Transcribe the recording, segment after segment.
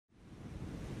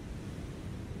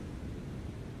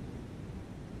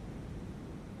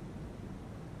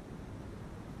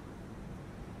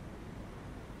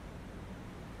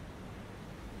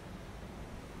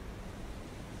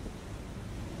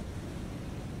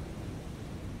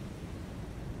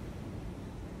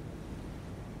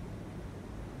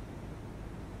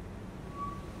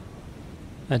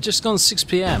Just gone 6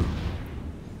 p.m.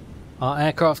 Our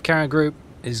aircraft carrier group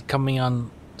is coming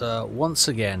under once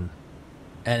again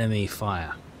enemy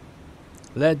fire.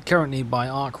 Led currently by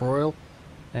Ark Royal,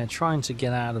 they're trying to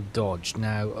get out of dodge.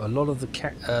 Now, a lot of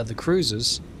the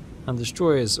cruisers and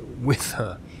destroyers with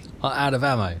her are out of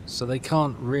ammo, so they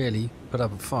can't really put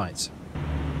up a fight.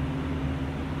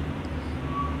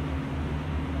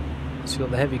 So we've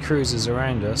got the heavy cruisers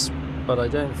around us, but I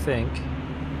don't think...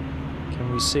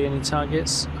 Can we see any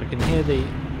targets? I can hear the...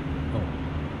 Oh.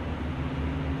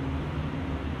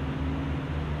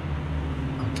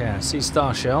 Okay, I see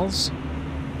star shells.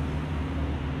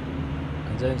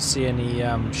 I don't see any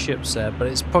ships there, but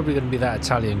it's probably going to be that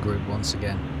Italian group once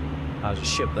again. There's a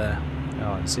ship there.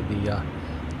 Oh, I can see the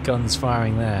guns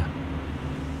firing there.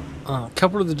 A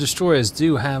couple of the destroyers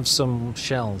do have some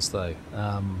shells though.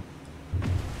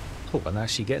 Oh, and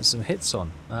actually getting some hits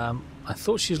on. I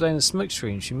thought she was laying a smoke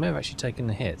screen. She may have actually taken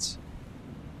the hit.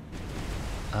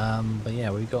 But yeah,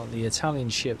 we've got the Italian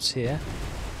ships here.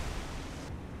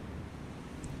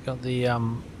 Got the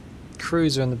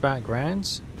cruiser in the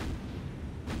background.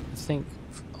 I think,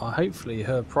 hopefully,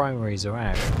 her primaries are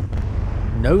out.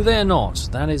 No, they're not.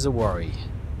 That is a worry.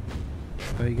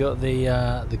 We got the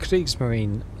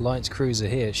Kriegsmarine light cruiser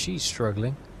here. She's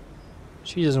struggling.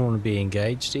 She doesn't want to be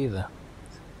engaged either.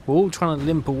 We're all trying to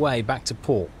limp away back to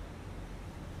port.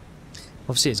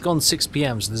 Obviously, it's gone 6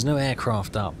 p.m, so there's no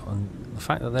aircraft up, and the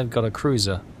fact that they've got a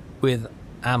cruiser with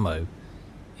ammo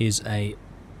is a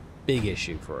big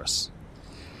issue for us.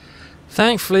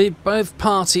 Thankfully, both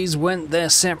parties went their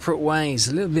separate ways.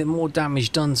 A little bit more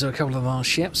damage done to a couple of our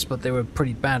ships, but they were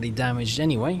pretty badly damaged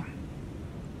anyway.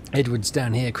 Edward's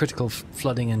down here, critical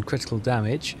flooding and critical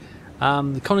damage.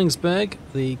 The Königsberg,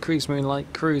 the Kriegsmarine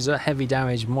light cruiser, heavy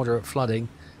damage, moderate flooding.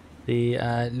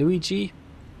 The Luigi,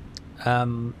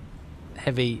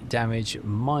 heavy damage,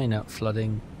 minor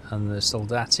flooding, and the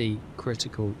Soldati,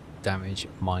 critical damage,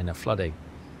 minor flooding.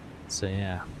 So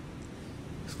yeah,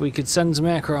 if we could send some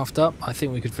aircraft up, I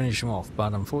think we could finish them off,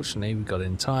 but unfortunately we've got an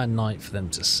entire night for them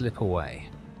to slip away.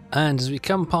 And as we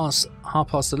come past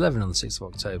 11:30 on the 6th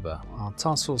of October, our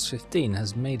Task Force 15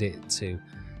 has made it to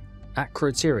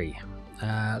Akrotiri.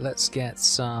 Let's get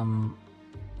some...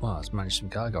 Well, let's manage some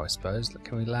cargo, I suppose.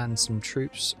 Can we land some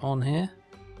troops on here?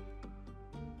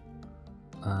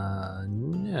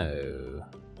 No.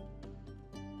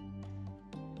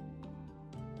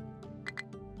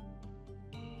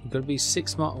 You've got to be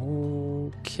 6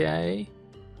 miles. Okay.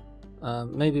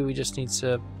 Maybe we just need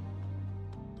to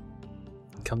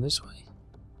come this way.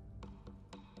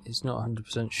 It's not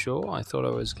 100% sure. I thought I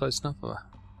was close enough. Let's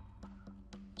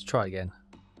try again.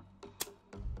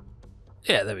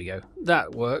 Yeah, there we go.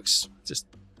 That works. Just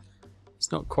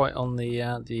it's not quite on the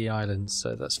island,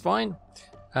 so that's fine.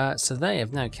 So they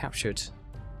have now captured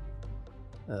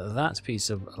that piece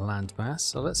of landmass.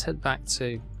 So let's head back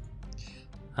to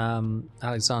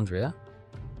Alexandria,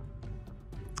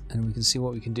 and we can see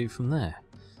what we can do from there.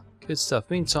 Good stuff.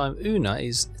 Meantime, Una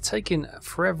is taking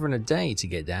forever and a day to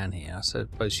get down here. I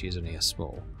suppose she is only a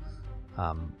small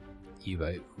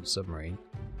U-boat or submarine.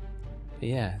 But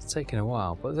yeah, it's taken a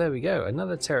while. But there we go.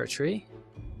 Another territory.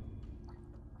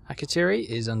 Akrotiri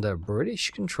is under British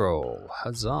control.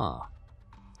 Huzzah.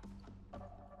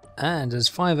 And as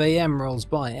 5 AM rolls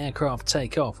by, aircraft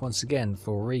take off once again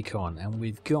for recon. And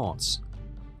we've got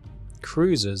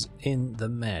cruisers in the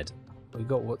Med. We've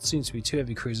got what seems to be 2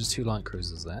 heavy cruisers, 2 light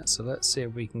cruisers there. So let's see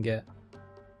if we can get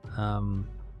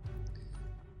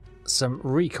some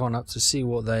recon up to see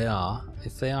what they are.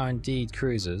 If they are indeed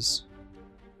cruisers,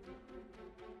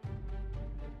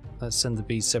 let's send the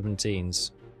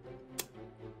B-17s.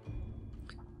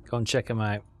 Go and check them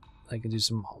out. They can do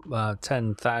some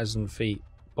 10,000 feet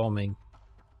bombing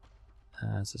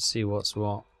to see what's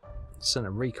what. Send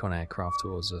a recon aircraft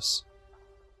towards us.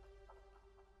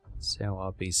 See how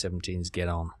our B-17s get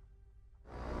on.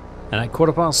 And at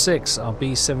 6:15, our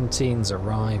B-17s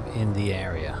arrive in the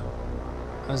area.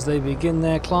 As they begin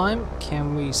their climb,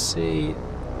 can we see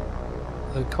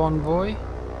the convoy?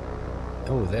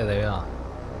 Oh, there they are.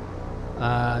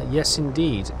 Yes,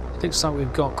 indeed. It looks like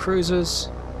we've got cruisers,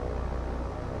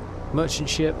 merchant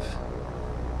ship.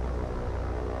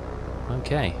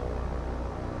 Okay.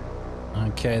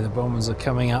 Okay, the bombers are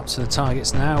coming up to the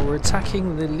targets now. We're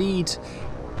attacking the lead.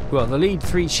 Well, the lead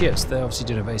 3 ships, they're obviously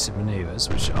doing evasive maneuvers,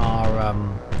 which are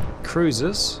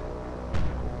cruisers.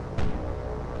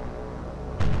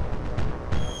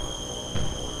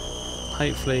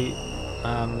 Hopefully,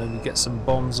 maybe get some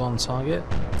bombs on target.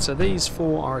 So these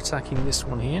 4 are attacking this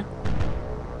one here.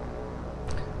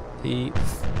 The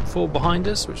 4 behind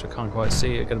us, which I can't quite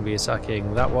see, are going to be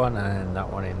attacking that one and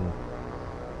that one in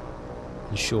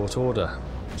in short order.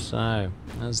 So,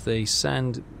 as the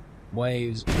sand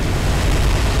waves...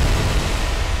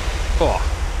 Oh!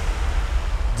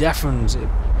 Deafened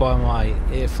by my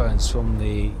earphones from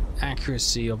the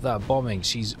accuracy of that bombing.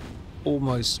 She's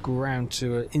almost ground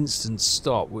to an instant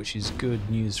stop, which is good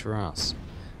news for us.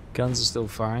 Guns are still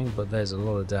firing, but there's a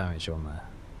lot of damage on there.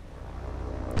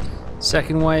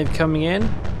 Second wave coming in.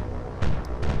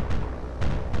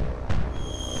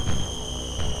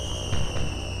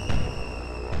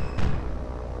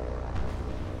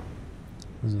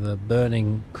 There's the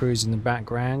burning cruise in the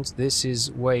background. This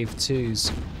is wave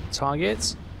 2's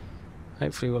target.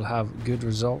 Hopefully we'll have good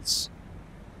results.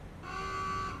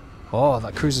 Oh,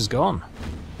 that cruise is gone.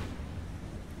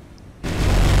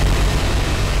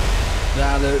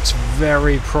 That looks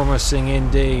very promising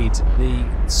indeed. The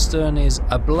stern is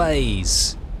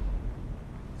ablaze.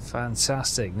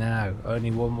 Fantastic. Now,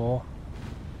 only one more.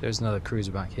 There's another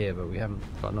cruiser back here, but we haven't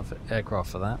got enough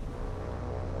aircraft for that.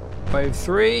 Wave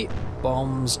 3,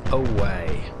 bombs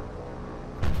away.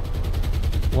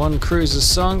 One cruiser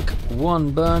sunk,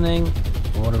 one burning.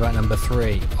 What about number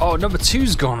 3? Oh, number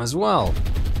 2's gone as well.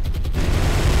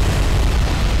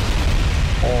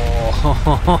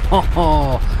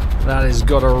 Oh, that has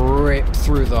got to rip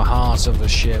through the heart of the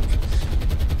ship.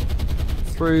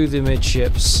 Through the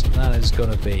midships. That has got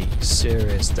to be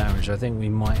serious damage. I think we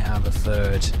might have a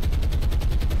third.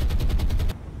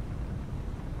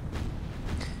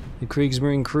 The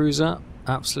Kriegsmarine cruiser,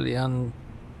 absolutely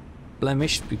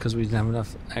unblemished because we didn't have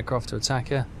enough aircraft to attack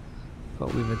her.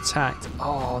 But we've attacked.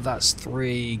 Oh, that's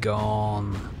 3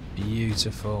 gone.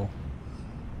 Beautiful.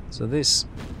 So this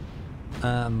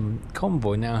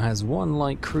convoy now has 1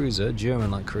 light cruiser, German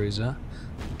light cruiser,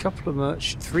 a couple of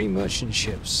 3 merchant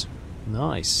ships.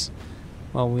 Nice.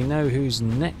 Well, we know who's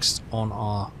next on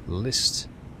our list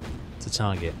to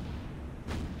target.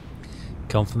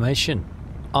 Confirmation.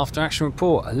 After action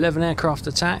report, 11 aircraft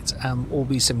attacked and all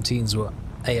B-17s were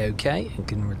A-OK and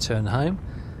can return home.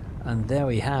 And there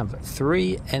we have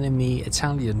 3 enemy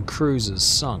Italian cruisers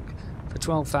sunk for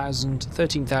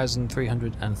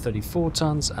 13,334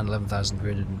 tons and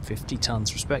 11,350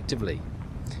 tons respectively.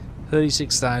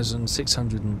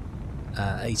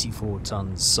 36,684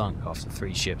 tons sunk after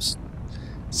 3 ships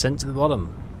sent to the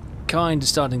bottom. Kind of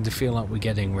starting to feel like we're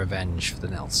getting revenge for the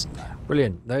Nelson.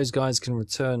 Brilliant. Those guys can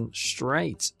return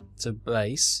straight to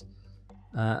base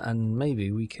and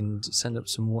maybe we can send up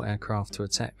some more aircraft to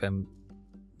attack them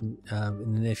in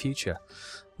the near future.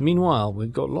 Meanwhile,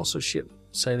 we've got lots of ships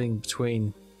sailing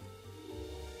between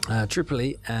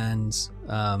Tripoli and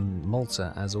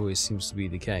Malta, as always seems to be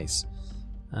the case.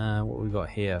 What we've got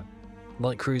here,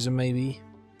 light cruiser maybe,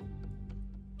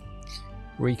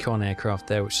 recon aircraft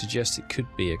there, which suggests it could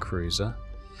be a cruiser.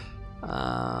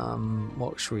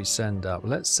 What should we send up?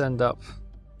 Let's send up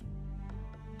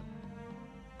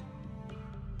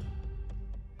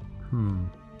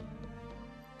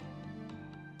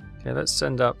okay, let's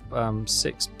send up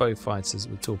 6 bow fighters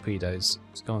with torpedoes.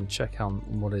 Let's go and check on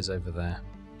what is over there.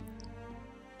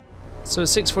 So at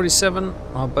 6:47,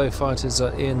 our bow fighters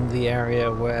are in the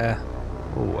area where...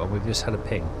 Oh, we've just had a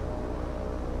ping.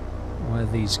 Where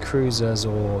these cruisers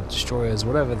or destroyers,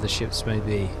 whatever the ships may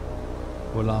be,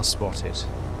 were last spotted.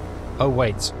 Oh,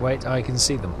 wait, I can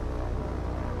see them.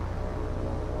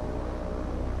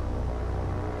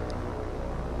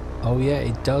 Oh yeah,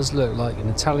 it does look like an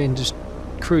Italian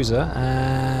cruiser,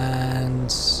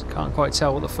 and can't quite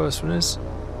tell what the first one is.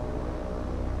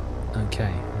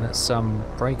 Okay, let's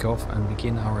break off and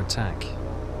begin our attack.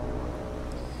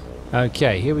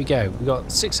 Okay, here we go. We've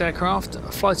got 6 aircraft,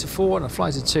 a flight of 4 and a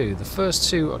flight of 2. The first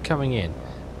 2 are coming in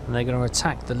and they're going to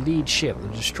attack the lead ship, the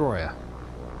destroyer,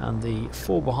 and the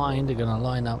 4 behind are going to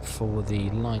line up for the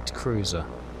light cruiser.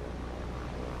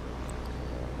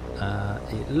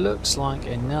 It looks like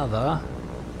another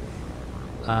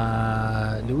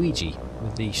Luigi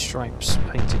with the stripes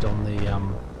painted on the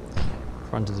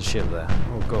front of the ship there.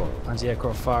 Oh god,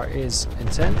 anti-aircraft fire is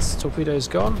intense. Torpedo's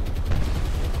gone.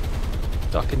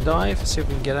 Duck and dive, see if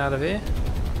we can get out of here.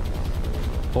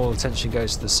 All attention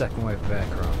goes to the second wave of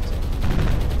aircraft.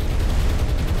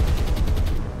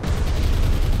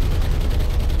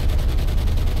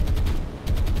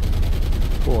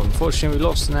 Oh, unfortunately we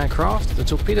lost an aircraft. The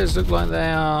torpedoes look like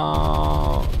they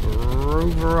are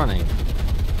overrunning.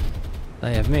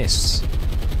 They have missed.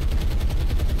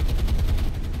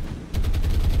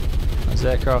 There's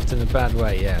aircraft in a bad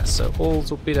way, yeah. So all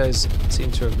torpedoes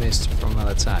seem to have missed from that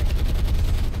attack.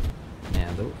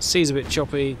 Yeah, the sea's a bit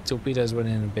choppy. Torpedoes went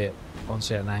in a bit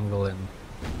once at an angle, and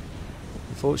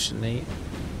unfortunately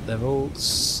they've all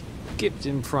skipped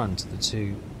in front of the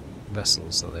 2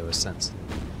 vessels that they were sent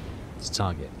to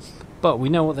target. But we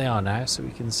know what they are now, so we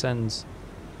can send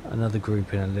another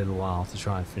group in a little while to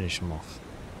try and finish them off.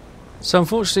 So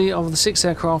unfortunately, of the 6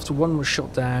 aircraft, 1 was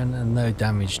shot down and no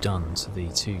damage done to the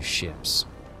 2 ships.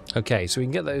 Okay, so we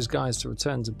can get those guys to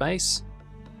return to base,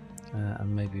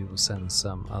 and maybe we'll send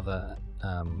some other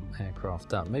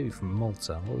aircraft up, maybe from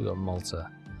Malta. What have we got in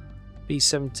Malta?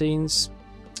 B-17s.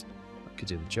 That could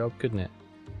do the job, couldn't it?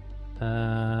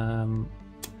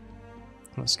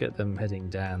 Let's get them heading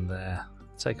down there.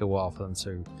 Take a while for them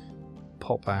to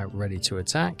pop out ready to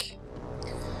attack.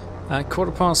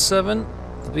 7:15,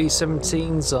 the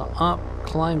B-17s are up,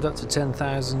 climbed up to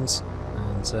 10,000,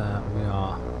 and we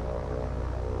are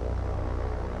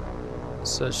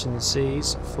searching the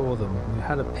seas for them. We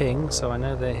had a ping, so I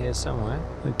know they're here somewhere.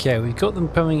 Okay, we've got them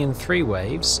coming in 3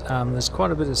 waves. There's quite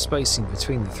a bit of spacing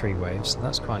between the 3 waves, so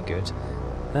that's quite good.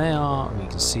 They are, you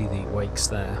can see the wakes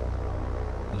there.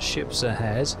 The ships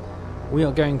ahead. We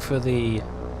are going for the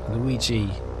Luigi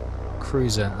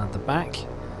cruiser at the back.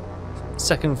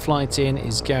 Second flight in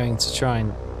is going to try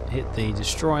and hit the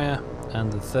destroyer,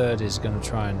 and the third is going to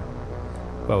try and,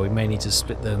 well, we may need to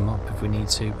split them up if we need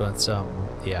to, but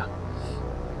yeah,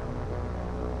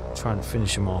 trying to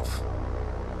finish them off.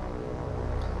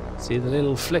 See the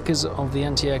little flickers of the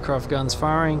anti-aircraft guns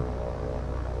firing?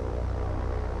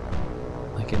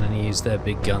 They can only use their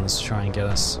big guns to try and get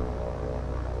us.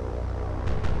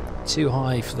 Too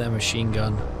high for their machine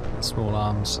gun and small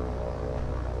arms.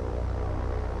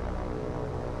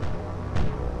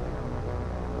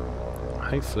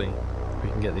 Hopefully we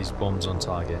can get these bombs on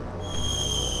target.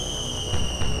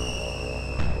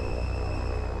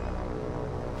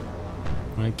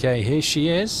 Okay, here she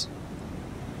is.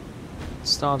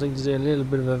 Starting to do a little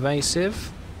bit of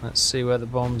evasive. Let's see where the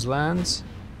bombs land.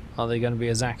 Are they going to be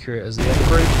as accurate as the other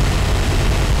group?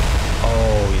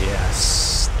 Oh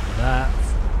yes, that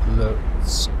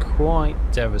looks quite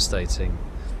devastating.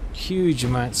 Huge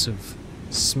amounts of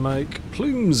smoke,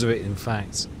 plumes of it in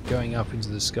fact, going up into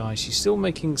the sky. She's still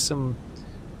making some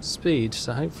speed,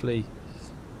 so hopefully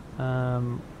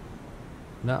that'll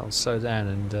slow down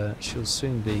and she'll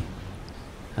soon be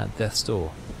at death's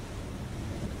door.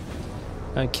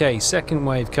 Okay, second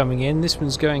wave coming in. This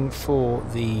one's going for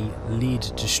the lead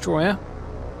destroyer.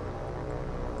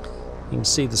 You can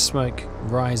see the smoke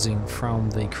rising from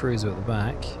the cruiser at the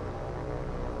back.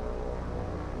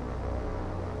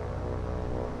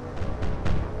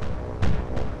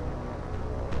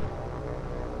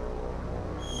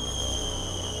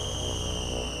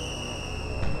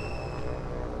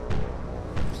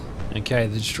 Okay,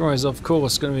 the destroyer is of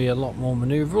course going to be a lot more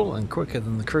manoeuvrable and quicker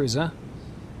than the cruiser.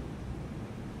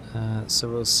 So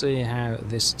we'll see how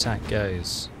this attack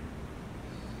goes.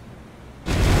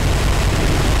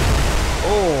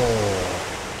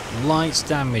 Oh, light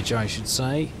damage I should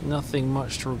say, nothing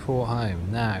much to report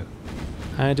home. Now,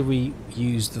 how do we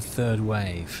use the third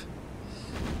wave?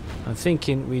 I'm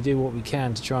thinking we do what we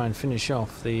can to try and finish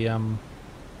off the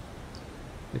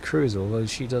cruiser, although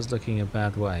she does look in a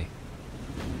bad way.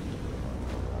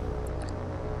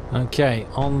 Okay,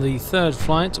 on the third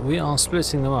flight we are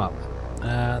splitting them up.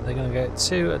 They're going to go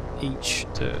 2 at each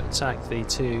to attack the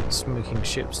 2 smoking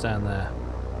ships down there,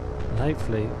 and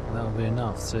hopefully that'll be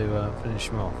enough to finish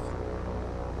them off.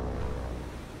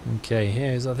 Okay,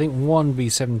 here's I think 1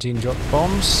 B-17 dropped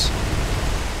bombs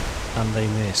and they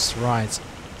missed. Right,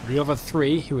 the other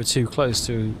 3 who were too close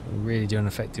to really do an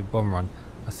effective bomb run,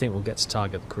 I think we'll get to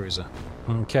target the cruiser.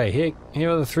 Okay,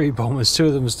 here are the 3 bombers. 2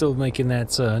 of them are still making their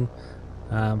turn.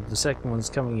 The second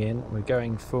one's coming in. We're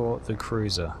going for the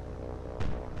cruiser.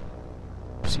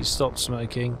 She stopped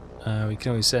smoking. We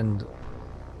can always send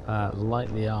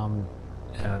lightly armed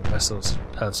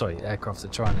aircraft to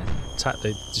try and attack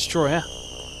the destroyer.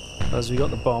 But as we got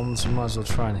the bombs, we might as well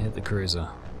try and hit the cruiser.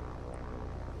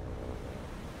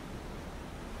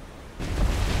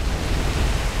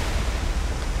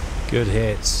 Good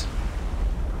hit.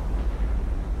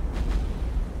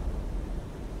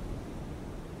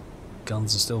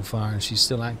 Guns are still firing. She's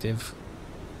still active.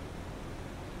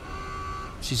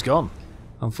 She's gone.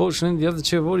 Unfortunately, the other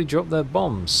 2 have already dropped their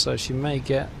bombs, so she may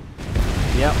get...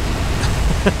 Yep.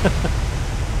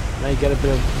 may get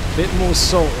a bit more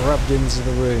salt rubbed into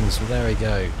the wounds, but there we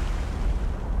go.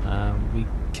 We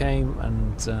came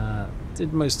and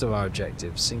did most of our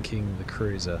objectives, sinking the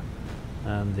cruiser,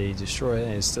 and the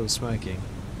destroyer is still smoking.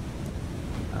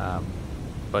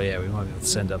 But yeah, we might be able to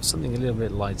send up something a little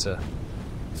bit lighter,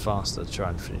 faster to try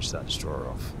and finish that destroyer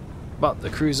off. But the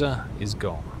cruiser is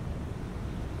gone.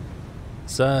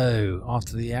 So,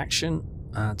 after the action,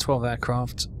 12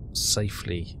 aircraft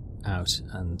safely out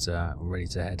and ready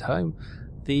to head home.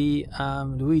 The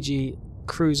Luigi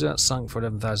cruiser sunk for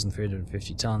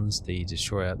 11,350 tons. The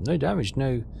destroyer, no damage,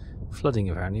 no flooding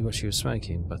apparently, but she was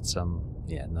smoking. But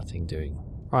yeah, nothing doing.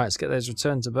 Right, let's get those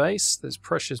returned to base. There's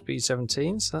precious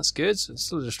B-17s, that's good. There's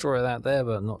still a destroyer out there,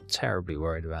 but I'm not terribly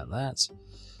worried about that.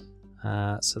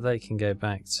 So they can go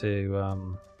back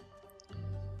to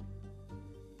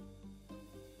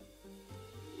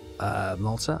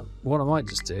Malta. What I might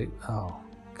just do... Oh,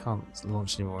 can't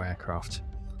launch any more aircraft.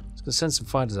 I'm just going to send some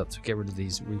fighters up to get rid of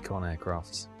these recon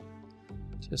aircraft.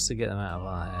 Just to get them out of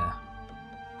our hair.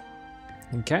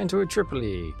 Encounter with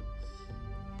Tripoli.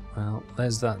 Well,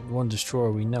 there's that one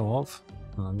destroyer we know of.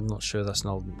 I'm not sure that's an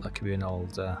old... That could be an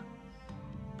old... Oh,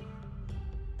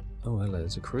 hello,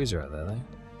 there's a cruiser out there,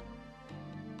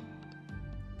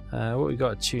 though. What we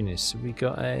got at Tunis? We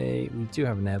got a... We do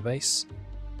have an airbase.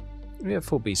 We have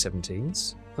 4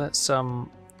 B-17s. Let's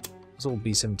it's all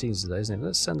B-17s today, isn't it?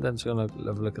 Let's send them to have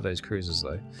a look at those cruisers,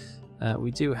 though.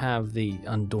 We do have the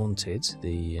Undaunted,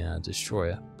 the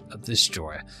destroyer,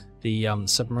 the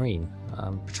submarine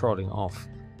patrolling off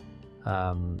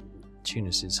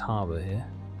Tunis's harbour here,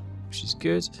 which is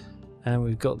good. And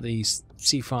we've got the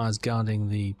Seafires guarding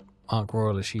the Ark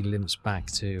Royal as she limps back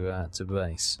to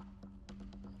base.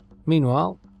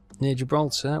 Meanwhile, near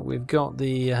Gibraltar, we've got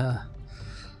the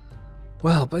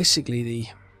well, basically the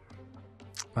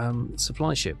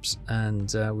supply ships,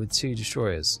 and with 2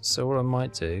 destroyers. So what I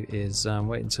might do is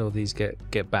wait until these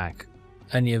get back.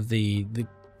 Any of the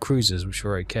cruisers which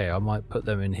are okay, I might put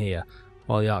them in here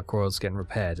while the Ark Royal's getting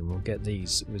repaired, and we'll get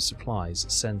these with supplies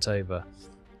sent over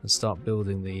and start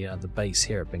building the base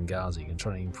here at Benghazi and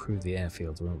trying to improve the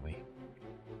airfield, won't we?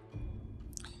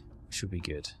 Should be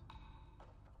good.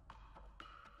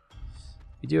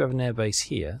 We do have an airbase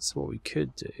here, so what we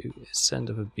could do is send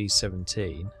up a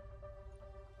B-17.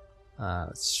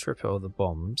 Let's strip out all the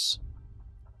bombs.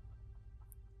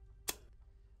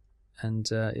 And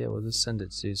yeah, we'll just send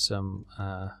it to do some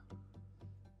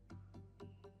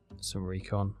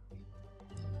recon.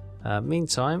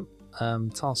 Meantime,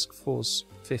 Task Force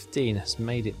 15 has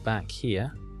made it back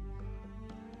here.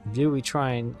 Do we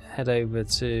try and head over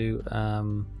to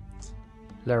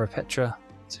Lara Petra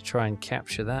to try and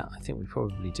capture that? I think we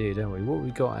probably do, don't we? What have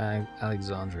we got at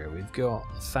Alexandria? We've got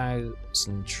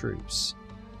 1,000 troops.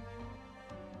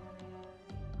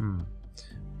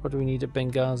 What do we need at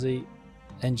Benghazi?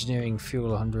 Engineering, fuel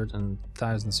 100, and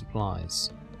 1,000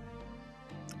 supplies.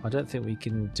 I don't think we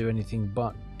can do anything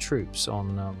but troops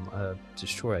on a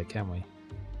destroyer, can we?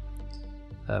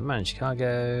 Managed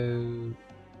cargo.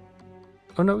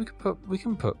 Oh no, we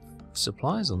can put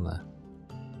supplies on there.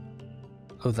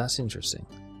 Oh, that's interesting.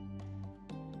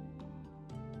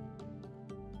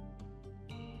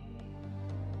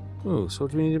 Oh, so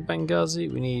what do we need at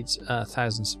Benghazi? We need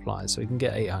 1,000 supplies, so we can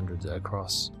get 800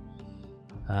 across.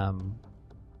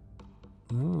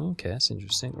 Okay, that's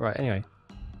interesting. Right, anyway.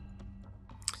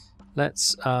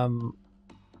 Let's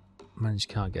manage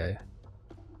cargo.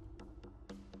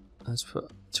 Let's put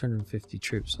 250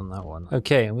 troops on that one.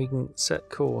 Okay, and we can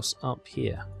set course up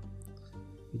here.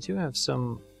 We do have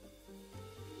some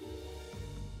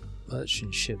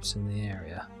merchant ships in the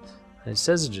area. And it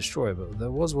says a destroyer, but there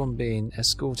was one being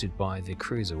escorted by the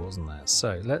cruiser, wasn't there?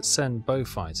 So let's send bow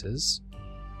fighters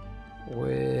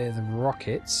with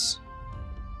rockets.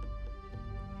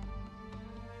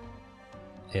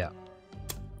 Yeah.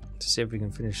 To see if we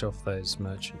can finish off those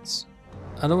merchants.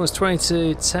 And almost 20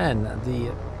 to 10,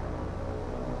 the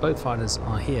boat fighters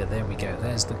are here. There we go.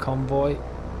 There's the convoy.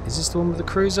 Is this the one with the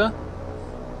cruiser?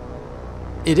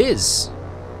 It is.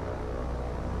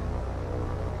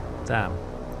 Damn.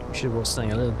 We should have brought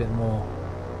something a little bit more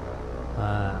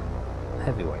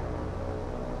heavyweight.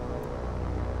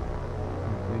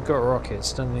 We've got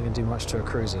rockets. Don't think they can do much to a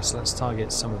cruiser, so let's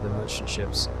target some of the merchant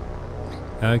ships.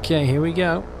 Okay, here we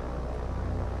go.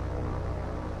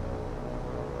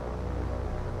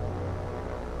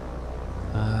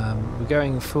 We're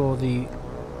going for the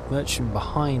merchant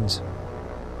behind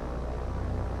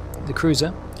the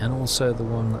cruiser and also the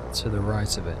one to the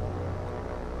right of it.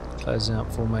 Closing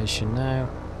up formation now.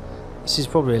 This is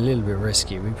probably a little bit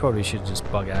risky. We probably should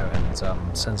just bug out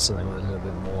and send something with a little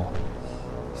bit more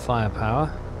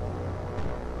firepower.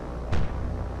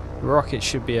 The rocket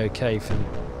should be okay for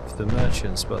the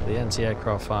merchants, but the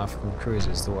anti-aircraft fire from the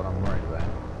cruiser is the one I'm worried about.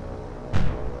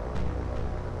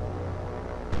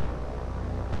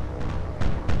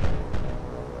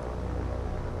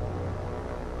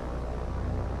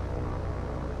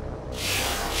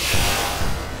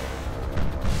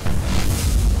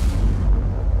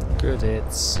 Good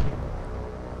hits.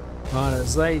 Right,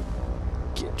 as they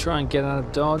try and get out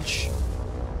of dodge.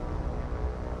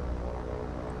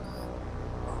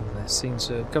 Oh, there seems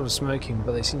to a couple of smoking,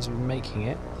 but they seem to be making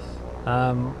it.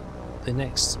 The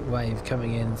next wave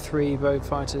coming in, 3 boat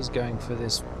fighters going for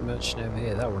this merchant over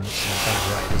here. That one looks in a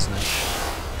bad way, doesn't it?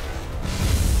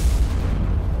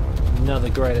 Another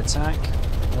great attack.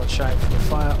 Watch out for the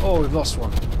fire. Oh, we've lost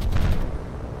one.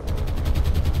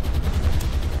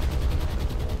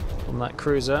 On that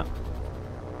cruiser.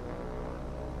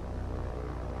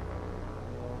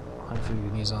 Hopefully we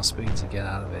can use our speed to get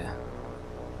out of here.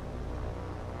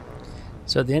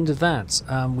 So at the end of that,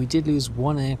 we did lose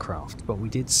 1 aircraft, but we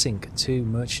did sink 2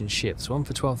 merchant ships. One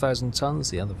for 12,000 tons,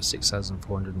 the other for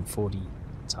 6,440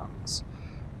 tons.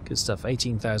 Good stuff.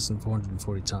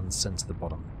 18,440 tons sent to the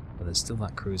bottom. But there's still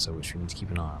that cruiser which we need to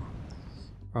keep an eye on.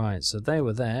 Right, so they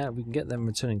were there. We can get them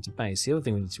returning to base. The other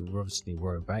thing we need to obviously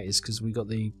worry about is because we got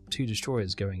the 2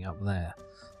 destroyers going up there.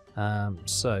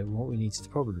 So what we need to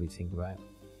probably think about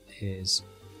is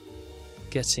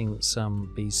getting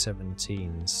some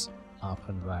B-17s up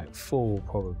and about. 4 will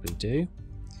probably do,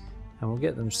 and we'll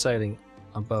get them sailing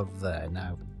above there.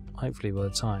 Now hopefully by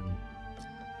the time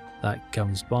that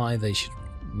comes by they should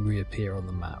reappear on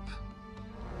the map.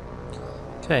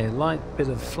 Okay, a light bit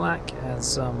of flak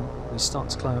as we start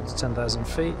to climb up to 10,000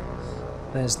 feet.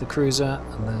 There's the cruiser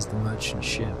and there's the merchant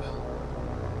ship.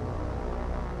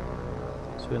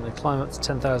 So we're going to climb up to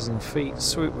 10,000 feet,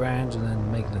 swoop round and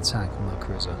then make an attack on that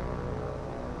cruiser.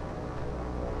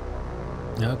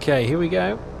 Okay, here we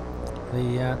go.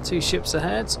 The 2 ships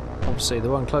ahead. Obviously the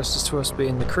one closest to us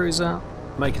being the cruiser,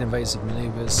 making invasive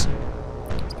manoeuvres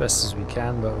as best as we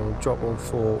can, but we'll drop all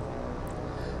 4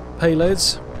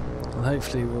 payloads and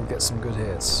hopefully we'll get some good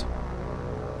hits.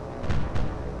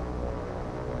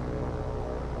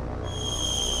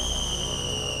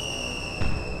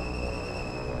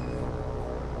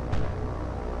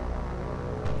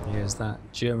 Here's that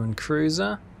German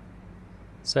cruiser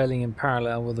sailing in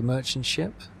parallel with the merchant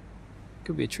ship.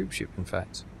 Could be a troop ship, in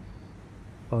fact.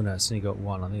 Oh no, it's only got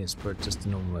 1. I think it's just a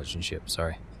normal merchant ship.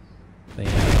 Sorry. But,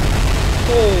 yeah.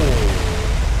 Oh!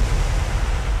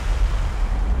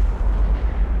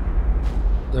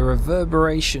 The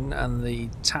reverberation and the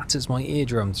tatters my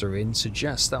eardrums are in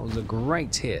suggests that was a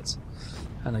great hit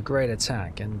and a great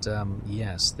attack. And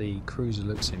yes, the cruiser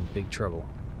looks in big trouble.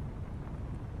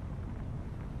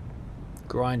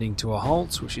 Grinding to a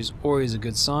halt, which is always a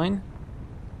good sign.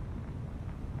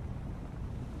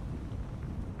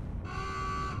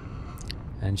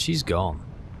 And she's gone.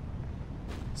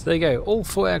 So there you go, all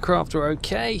 4 aircraft are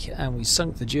okay, and we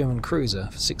sunk the German cruiser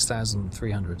for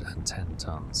 6,310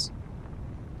 tons.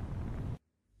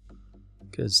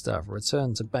 Good stuff.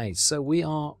 Return to base. So we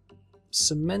are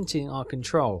cementing our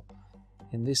control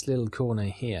in this little corner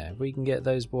here. If we can get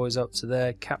those boys up to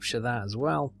there, capture that as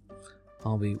well,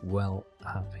 I'll be well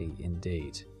happy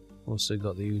indeed. Also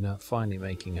got the Una finally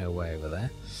making her way over there.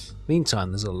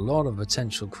 Meantime, there's a lot of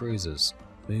potential cruisers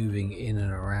moving in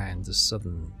and around the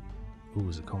southern... Ooh,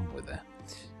 there's a convoy there.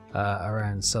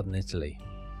 Around southern Italy.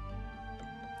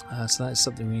 So that's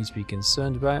something we need to be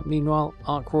concerned about. Meanwhile,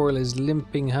 Ark Royal is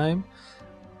limping home.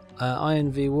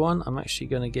 Iron V1, I'm actually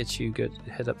going to get you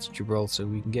head up to Gibraltar.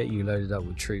 We can get you loaded up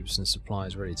with troops and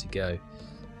supplies ready to go.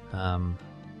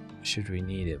 Should we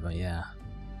need it, but yeah.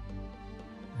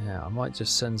 Yeah, I might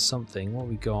just send something. What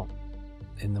we got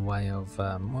in the way of...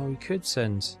 well, we could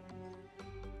send...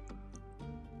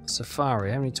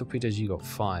 Safari. How many torpedoes you got?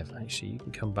 5. Actually, you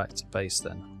can come back to base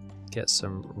then. Get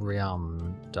some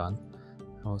rearm done.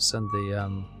 I'll send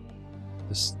the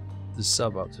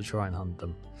sub up to try and hunt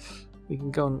them. We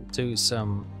can go and do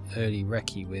some early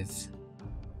recce with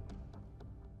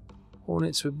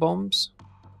Hornets with bombs.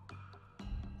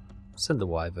 Send the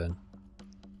Wyvern.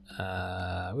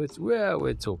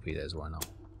 With torpedoes, why not?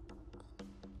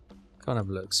 Go and have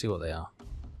a look, see what they are.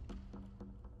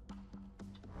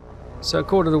 So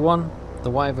 1:45, the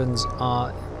Wyverns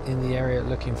are in the area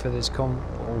looking for this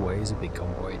always a big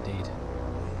convoy indeed.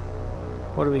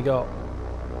 What do we got?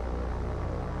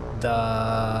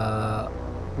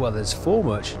 Well, there's 4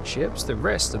 merchant ships, the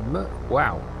rest are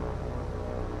wow.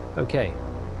 Okay.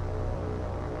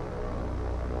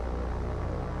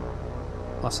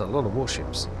 That's a lot of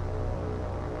warships.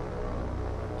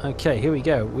 Okay, here we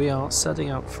go. We are setting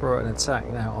up for an attack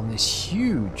now on this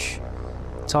huge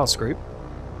task group.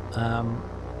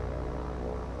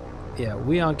 Yeah,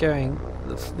 we are going...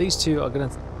 These 2 are going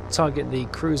to target the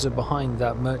cruiser behind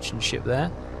that merchant ship there.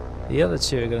 The other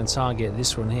 2 are going to target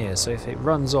this one here. So if it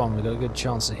runs on, we've got a good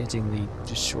chance of hitting the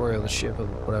destroyer of the ship or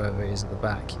whatever it is at the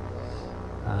back.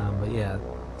 But yeah,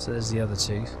 so there's the other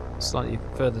 2. Slightly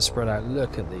further spread out.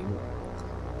 Look at the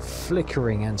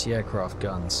flickering anti-aircraft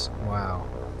guns. Wow.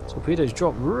 Torpedoes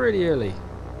drop really early.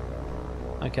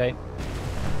 Okay.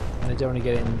 they don't want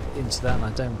to get into that, and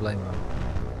I don't blame them.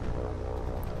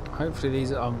 Hopefully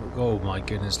these are... oh my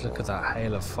goodness, look at that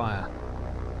hail of fire.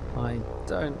 I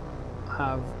don't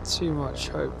have too much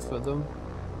hope for them.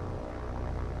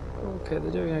 Okay,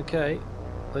 they're doing okay.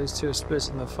 Those two are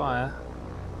splitting the fire.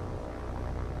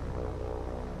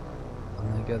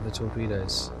 And there go the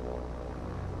torpedoes.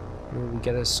 Will we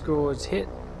get a scored hit?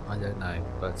 I don't know,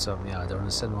 but yeah, I don't want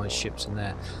to send my ships in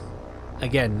there.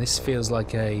 Again, this feels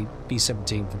like a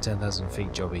B-17 from 10,000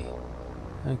 feet jobby.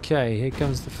 Okay, here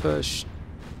comes the first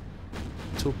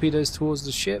torpedoes towards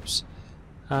the ships.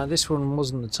 This one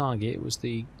wasn't the target, it was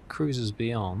the cruisers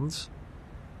beyond.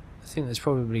 I think there's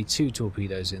probably 2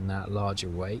 torpedoes in that larger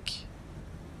wake,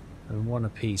 and 1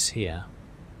 apiece here.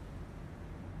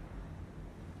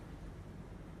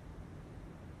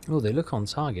 Oh, they look on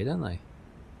target, don't they?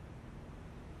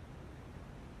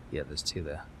 Yeah, there's 2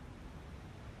 there.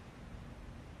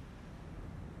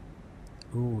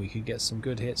 Ooh, we could get some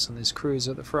good hits on this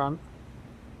cruiser at the front.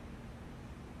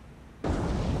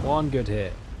 1 good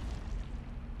hit.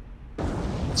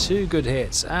 2 good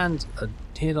hits, and a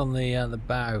hit on the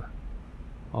bow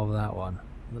of that one.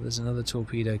 But there's another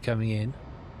torpedo coming in.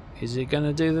 Is it going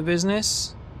to do the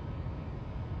business?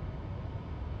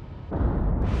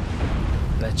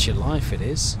 Bet your life it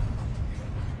is.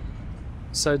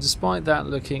 So despite that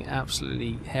looking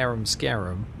absolutely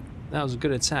harum-scarum, that was a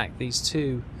good attack. These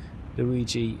 2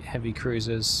 Luigi heavy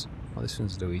cruisers, well, this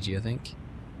one's Luigi I think,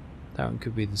 that one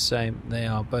could be the same. They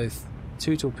are both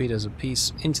 2 torpedoes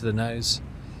apiece into the nose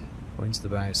or into the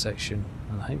bow section,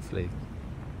 and hopefully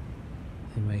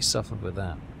they may suffer with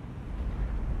that.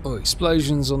 Oh,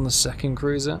 explosions on the second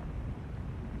cruiser.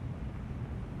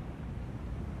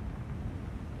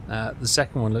 The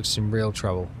second one looks in real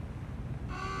trouble.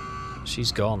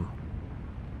 She's gone.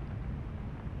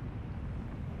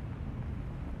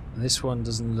 This one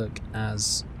doesn't look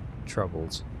as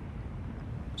troubled.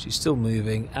 She's still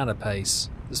moving at a pace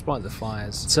despite the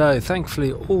fires. So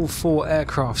thankfully all 4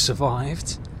 aircraft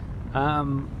survived.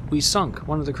 We sunk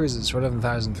one of the cruisers for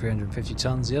 11,350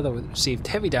 tons. The other received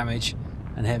heavy damage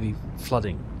and heavy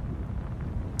flooding.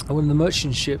 And one of the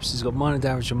merchant ships has got minor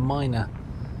damage and minor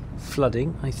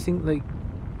flooding. I think they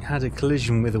had a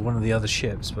collision with one of the other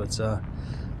ships, but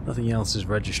nothing else is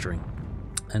registering.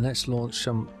 And let's launch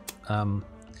some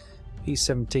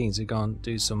B-17s to go and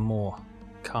do some more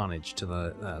carnage to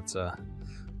that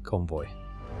convoy.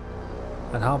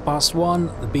 At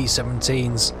 1:30, the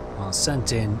B-17s are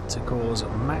sent in to cause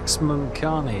maximum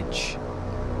carnage.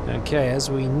 Okay, as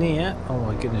we near, oh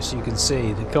my goodness, you can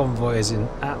see the convoy is in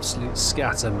absolute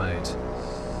scatter mode.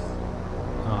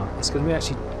 It's going to be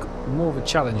actually more of a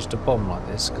challenge to bomb like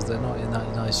this because they're not in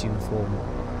that nice uniform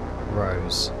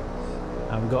rows.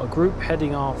 And we've got a group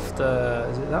heading after,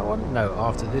 is it that one? No,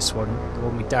 after this one, the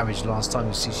one we damaged last time.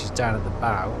 You see she's down at the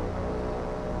bow.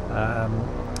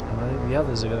 And I think the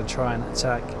others are going to try and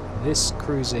attack this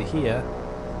cruiser here.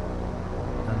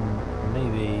 And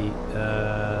maybe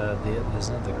there's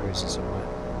another cruiser somewhere.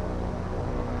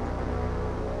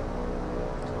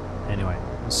 Anyway,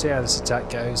 we'll see how this attack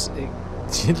goes.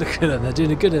 Look at them, they're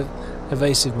doing a good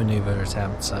evasive manoeuvre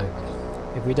attempt, so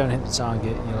if we don't hit the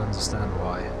target, you'll understand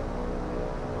why.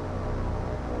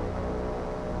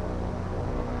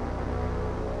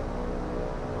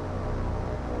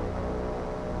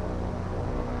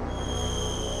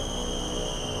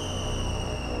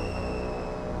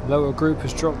 Lower group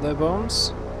has dropped their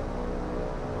bombs.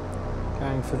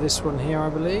 Going for this one here, I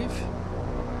believe.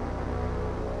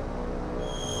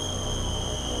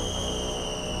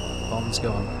 Bomb's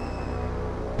gone.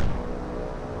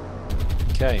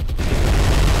 Okay.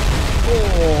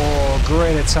 Oh,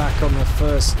 great attack on the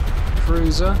first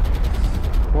cruiser.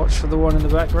 Watch for the one in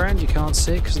the background. You can't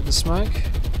see it because of the smoke.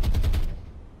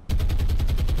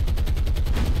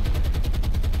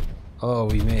 Oh,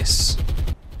 we miss.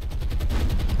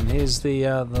 And here's the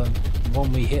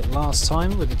one we hit last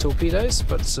time with the torpedoes,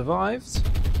 but survived.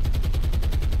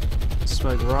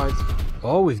 Smoke right.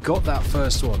 Oh, we've got that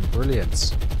first one.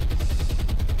 Brilliant.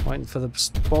 Waiting for the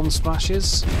bomb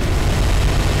splashes.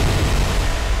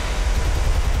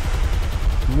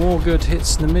 More good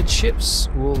hits in the midships.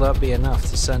 Will that be enough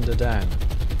to send her down?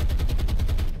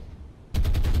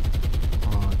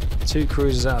 2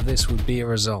 cruisers out of this would be a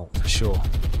result for sure.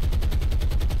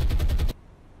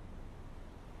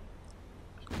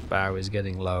 Bow is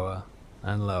getting lower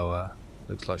and lower.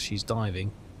 Looks like she's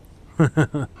diving.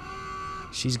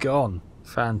 She's gone.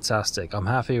 Fantastic. I'm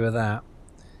happy with that.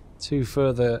 2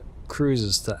 further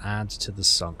cruisers to add to the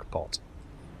sunk pot.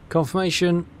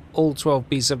 Confirmation, all 12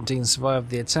 B-17s survived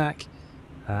the attack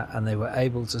and they were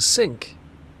able to sink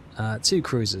 2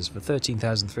 cruisers for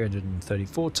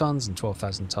 13,334 tons and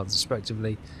 12,000 tons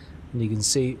respectively. And you can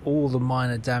see all the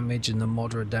minor damage and the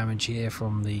moderate damage here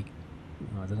from the,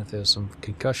 I don't know if there was some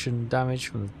concussion damage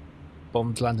from the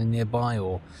bombs landing nearby,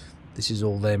 or this is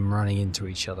all them running into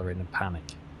each other in a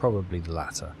panic. Probably the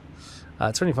latter.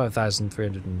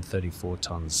 25,334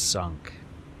 tons sunk.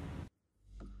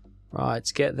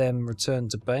 Right, get them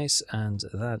returned to base, and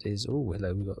that is... Oh,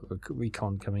 hello, we've got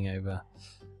recon coming over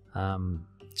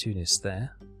Tunis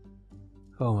there.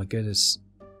 Oh my goodness.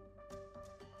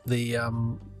 The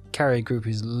carrier group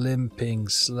is limping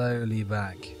slowly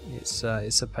back. It's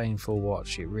a painful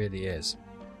watch, it really is.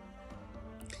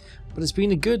 But it's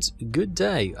been a good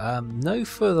day. No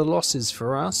further losses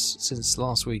for us since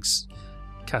last week's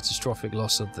catastrophic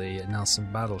loss of the Nelson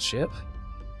battleship.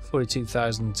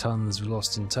 42,000 tons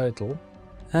lost in total.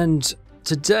 And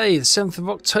today, the 7th of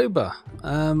October,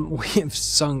 we have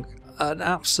sunk an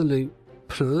absolute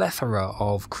plethora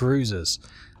of cruisers.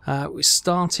 We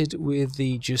started with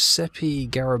the Giuseppe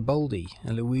Garibaldi,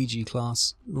 a Luigi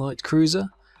class light cruiser,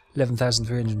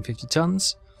 11,350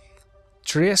 tons.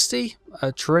 Trieste,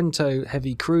 a Trento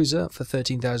heavy cruiser for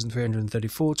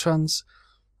 13,334 tons.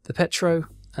 The Petro,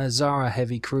 a Zara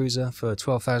heavy cruiser for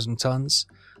 12,000 tons.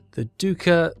 The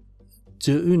Duca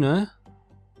d'Una,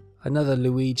 another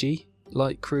Luigi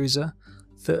light cruiser,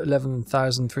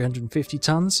 11,350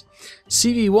 tons.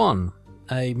 CV1,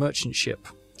 a merchant ship,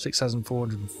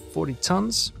 6,440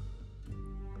 tons.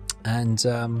 And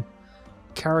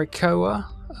Caracoa,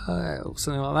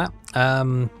 something like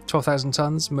that, 12,000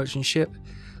 tons merchant ship.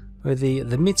 With the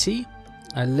Mitty,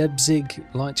 a Leipzig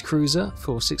light cruiser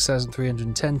for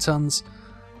 6,310 tons.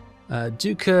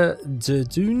 Duca de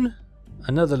Dune,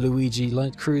 another Luigi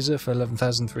light cruiser for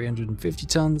 11,350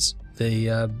 tons.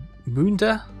 The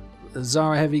Bunda, a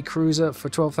Zara heavy cruiser for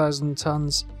 12,000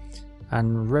 tons.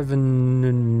 And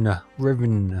Reven,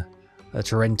 a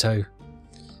Trento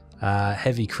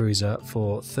heavy cruiser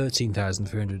for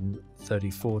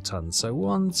 13,334 tons. So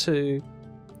 1, 2,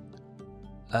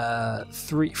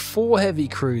 3, 4 heavy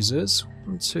cruisers,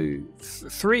 1, 2,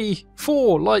 3,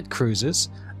 4 light cruisers,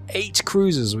 8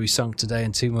 cruisers we sunk today,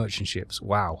 and 2 merchant ships.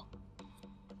 Wow.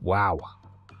 Wow.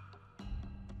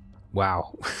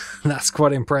 Wow. That's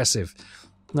quite impressive.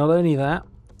 Not only that,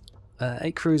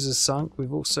 8 cruisers sunk,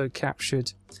 we've also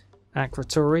captured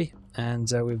Akrotiri, and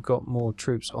we've got more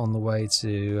troops on the way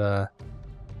to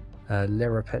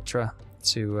Lera Petra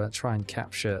to try and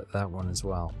capture that one as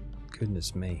well.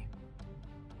 Goodness me.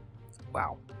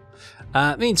 Wow.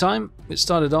 Meantime, it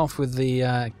started off with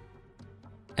the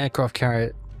aircraft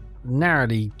carrier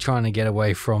narrowly trying to get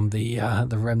away from the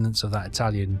remnants of that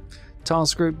Italian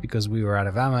task group because we were out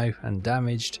of ammo and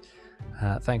damaged.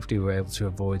 Thankfully, we were able to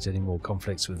avoid any more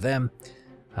conflicts with them.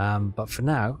 But for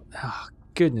now, oh,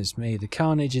 goodness me, the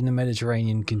carnage in the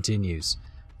Mediterranean continues.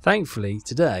 Thankfully,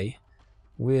 today,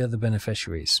 we're the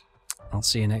beneficiaries. I'll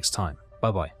see you next time.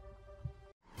 Bye-bye.